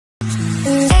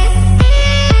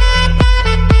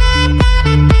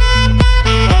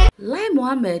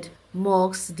Mohammed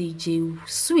mocks DJ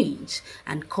Switch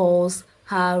and calls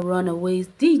her Runaway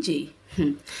DJ.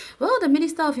 Well, the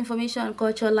Minister of Information and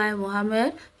Culture,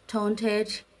 Mohammed,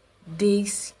 taunted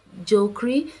this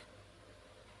jokery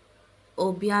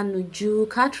Obianuju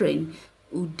Catherine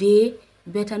Ude,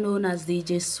 better known as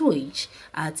DJ Switch,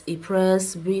 at a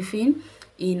press briefing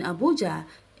in Abuja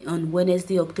on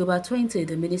Wednesday, October 20.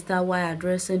 The minister, while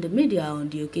addressing the media on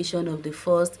the occasion of the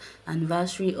first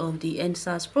anniversary of the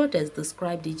EndSARS protest,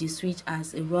 described DJ Switch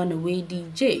as a runaway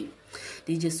DJ.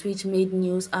 DJ Switch made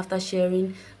news after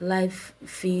sharing live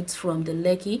feeds from the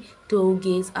Lekki toll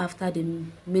gates after the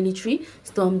military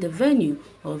stormed the venue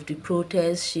of the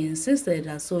protest. She insisted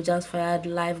that soldiers fired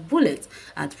live bullets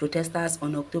at protesters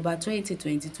on October 20,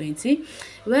 2020,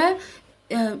 where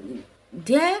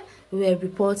there were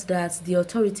reports that the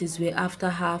authorities were after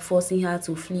her, forcing her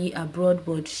to flee abroad,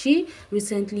 but she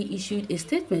recently issued a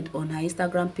statement on her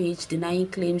Instagram page denying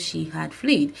claims she had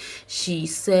fled. She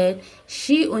said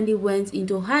she only went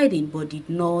into hiding but did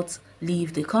not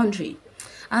leave the country.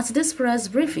 At this press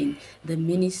briefing, the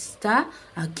minister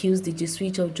accused the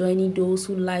Switch of joining those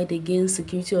who lied against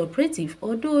security operatives.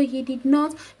 Although he did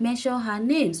not mention her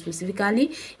name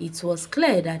specifically, it was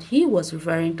clear that he was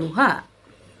referring to her.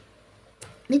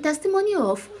 The testimony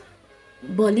of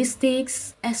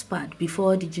ballistics expert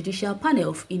before the judicial panel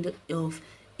of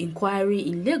inquiry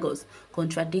in Lagos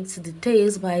contradicts the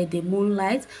tales by the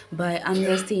Moonlight, by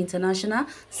Amnesty International,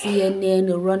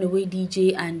 CNN, Runaway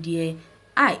DJ, and the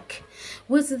Ike,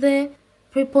 with the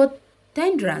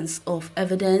preponderance of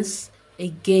evidence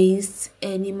against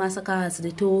any massacre at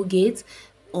the toll gate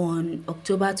on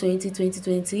October 20,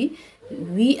 2020.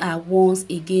 We are once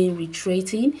again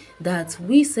reiterating that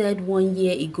we said 1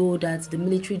 year ago that the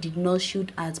military did not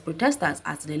shoot at protesters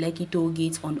at the Lekki toll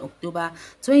gate on October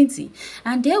 20,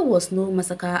 and there was no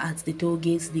massacre at the toll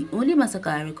gates. The only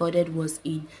massacre recorded was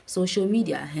in social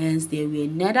media, hence there were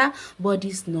neither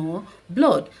bodies nor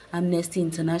blood. Amnesty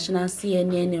International,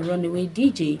 CNN, and Runaway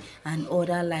DJ and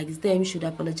other like them should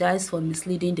apologize for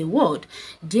misleading the world.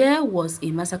 There was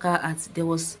a massacre at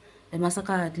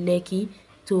Lekki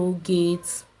toll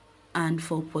gates, and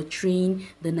for portraying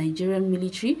the Nigerian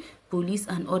military, police,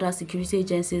 and other security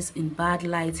agencies in bad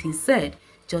light, he said.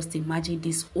 Just imagine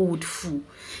this old fool.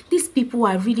 These people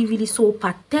are really so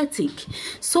pathetic.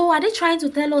 So are they trying to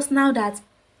tell us now that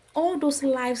all those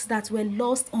lives that were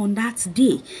lost on that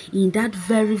day in that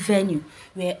very venue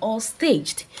were all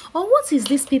staged? Or what is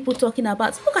these people talking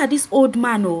about? Look at this old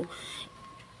man. Oh,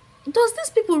 does these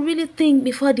people really think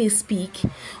before they speak?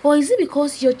 Or is it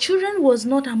because your children was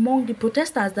not among the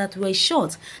protesters that were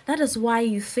shot? That is why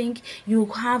you think you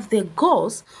have the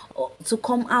guts to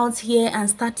come out here and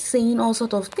start saying all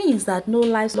sorts of things, that no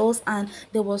lives lost and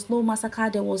there was no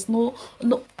massacre, there was no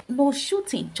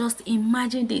shooting. Just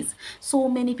imagine this. So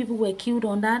many people were killed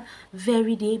on that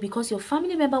very day. Because your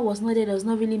family member was not there does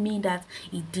not really mean that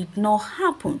it did not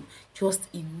happen. Just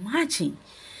imagine.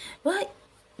 But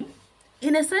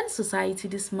in a sense society,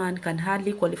 this man can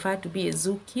hardly qualify to be a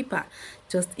zookeeper.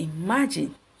 Just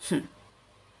imagine.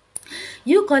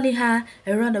 You calling her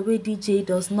a runaway DJ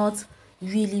does not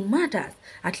really matter.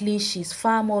 At least she's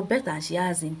far more better. She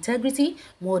has integrity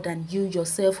more than you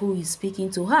yourself who is speaking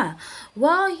to her.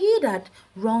 Well, he that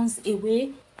runs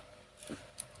away,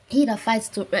 he that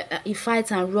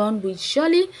fights and run will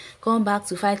surely come back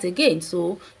to fight again.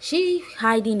 So she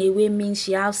hiding away means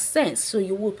she has sense. So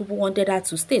people wanted her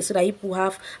to stay so that people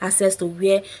have access to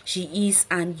where she is,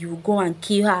 and you go and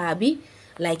kill her, Abby,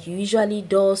 like you usually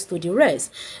does to the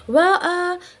rest.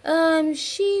 Well,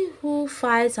 she who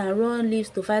fights and run lives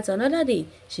to fight another day.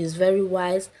 She's very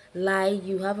wise. Lie,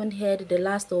 you haven't heard the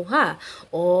last of her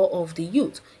or of the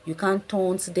youth. You can't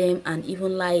taunt them and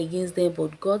even lie against them,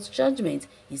 but God's judgment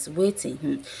is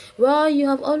waiting. Well, you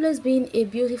have always been a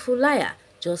beautiful liar,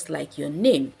 just like your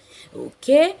name.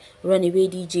 Okay, Runaway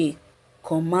DJ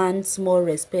commands more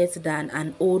respect than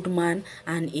an old man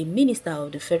and a minister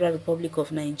of the Federal Republic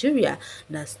of Nigeria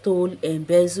that stole and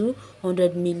embezzled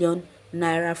 100 million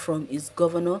naira from his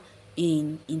governor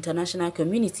in international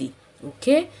community.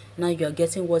 Okay, now you are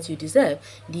getting what you deserve.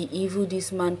 The evil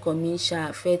this man commits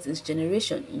shall affect his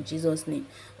generation in Jesus' name.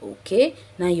 Okay,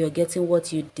 now you are getting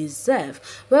what you deserve.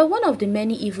 Well, one of the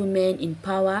many evil men in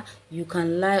power, you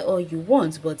can lie all you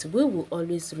want, but we will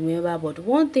always remember. But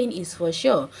one thing is for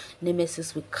sure,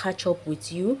 Nemesis will catch up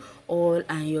with you all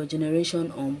and your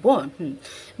generation unborn.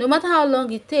 No matter how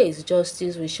long it takes,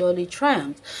 justice will surely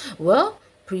triumph. Well,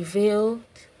 prevailed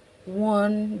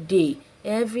one day.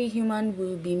 Every human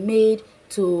will be made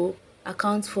to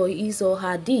account for his or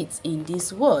her deeds in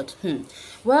this world.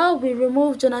 Well, we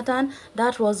removed Jonathan.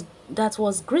 That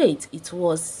was great. It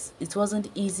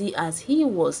wasn't easy as he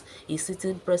was a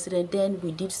sitting president. Then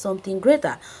we did something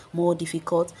greater, more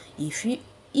difficult.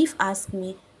 If ask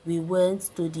me, we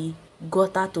went to the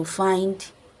gutter to find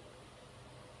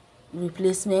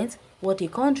replacement. What a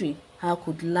country! How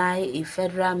could lie a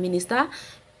federal minister,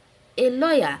 a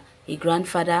lawyer, a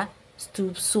grandfather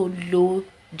stoop so low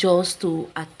just to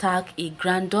attack a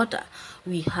granddaughter?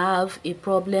 We have a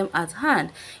problem at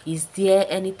hand. Is there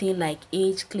anything like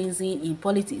age cleansing in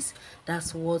politics?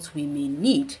 That's what we may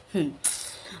need.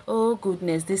 Oh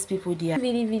goodness, these people, they are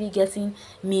really, really getting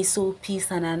me so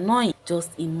pissed and annoying.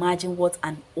 Just imagine what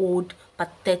an old,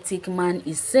 pathetic man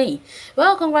is saying.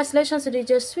 Well, congratulations to the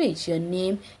Just Switch. Your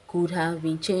name could have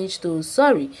been changed to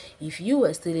sorry if you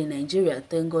were still in Nigeria.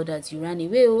 Thank God that you ran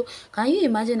away. Oh, can you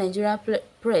imagine Nigeria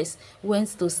press went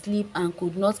to sleep and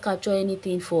could not capture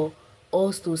anything for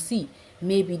us to see?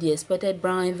 Maybe they expected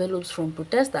brown envelopes from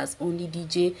protesters. Only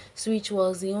DJ Switch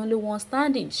was the only one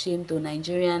standing. Shame to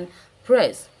Nigerian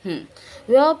press.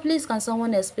 Well, please, can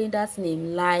someone explain that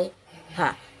name? Lie.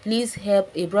 Please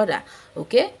help a brother.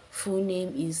 Okay, full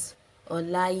name is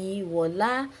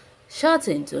Olayiwola,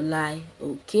 shortened to Lie.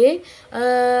 Okay,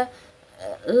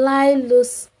 Lie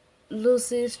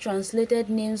loses translated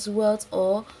names wealth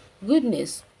or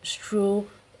goodness. Stroll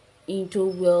into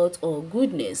wealth or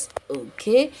goodness.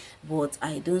 Okay, but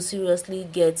I don't seriously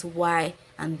get why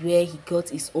and where he got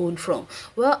his own from.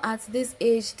 Well, at this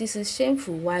age, this is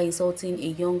shameful. Why insulting a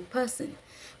young person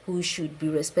who should be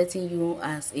respecting you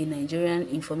as a Nigerian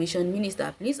information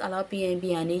minister? Please allow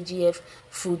PNB and AGF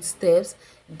footsteps.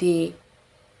 They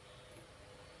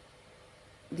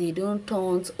don't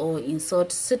taunt or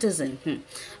insult citizen.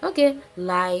 Okay,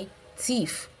 lie,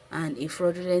 thief, and a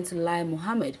fraudulent lie.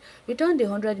 Mohammed, return the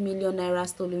 100 million naira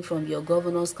stolen from your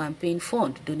governor's campaign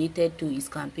fund donated to his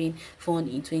campaign fund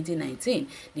in 2019.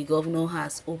 The governor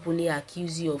has openly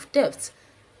accused you of theft.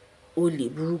 Ole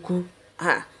Buruku.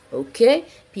 Okay,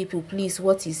 people, please,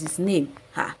 what is his name?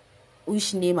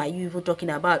 Which name are you even talking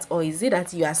about? Or is it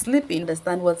that you are sleeping?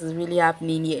 Understand what is really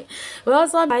happening here? Well,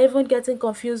 some are even getting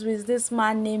confused with this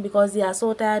man's name because they are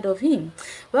so tired of him.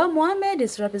 Well, Mohammed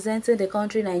is representing the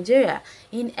country Nigeria.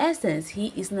 In essence,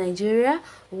 he is Nigeria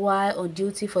while on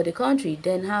duty for the country.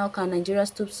 Then how can Nigeria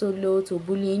stoop so low to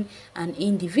bullying an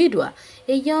individual?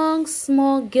 A young,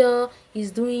 small girl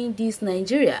is doing this,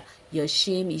 Nigeria. Your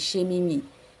shame is shaming me.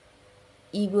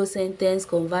 Igbo sentence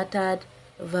converted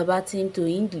verbatim to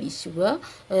English. Well,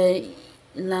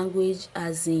 language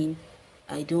as in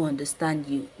I don't understand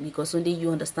you because only you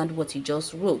understand what you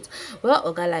just wrote. Well,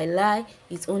 Ogalai,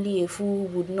 it's only a fool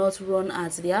who would not run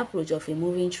at the approach of a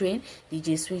moving train.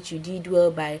 DJ Switch, you did well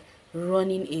by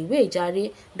running away,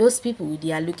 Jare. Those people,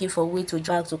 they are looking for a way to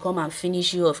drag to come and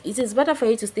finish you off. It is better for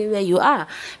you to stay where you are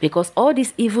because all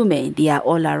these evil men, they are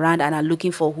all around and are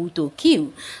looking for who to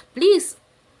kill. Please,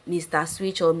 Mr.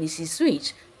 Switch or Mrs.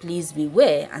 Switch, please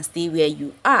beware and stay where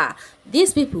you are.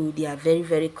 These people, they are very,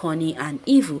 very cunning and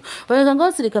evil. But you can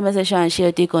go to the comment section and share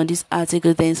your take on this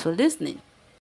article. Thanks for listening.